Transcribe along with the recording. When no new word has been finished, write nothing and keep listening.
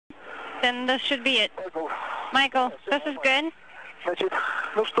then this should be it. Michael, this is good.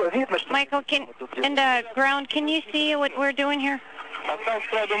 Michael, in the ground, can you see what we're doing here?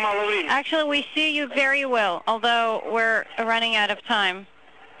 Actually, we see you very well, although we're running out of time.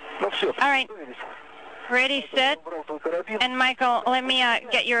 All right. Ready, set. And Michael, let me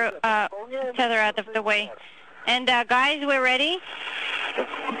get your tether out of the way. And guys, we're ready?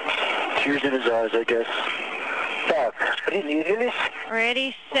 Tears in his eyes, I guess.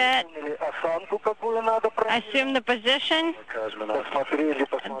 Ready, set. Assume the position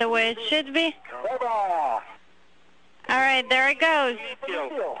the way it should be. All right, there it goes.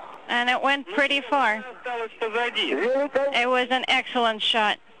 And it went pretty far. It was an excellent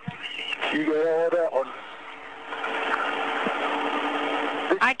shot.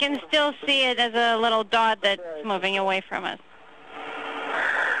 I can still see it as a little dot that's moving away from us.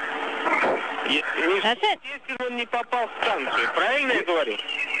 That's it.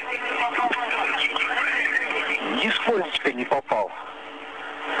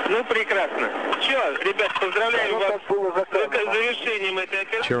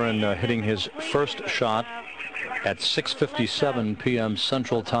 Cheran hitting his first shot at 6:57 p.m.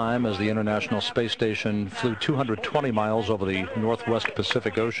 Central Time as the International Space Station flew 220 miles over the Northwest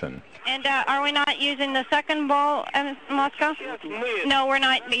Pacific Ocean. And are we not using the second ball in Moscow? No, we're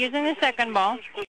not using the second ball.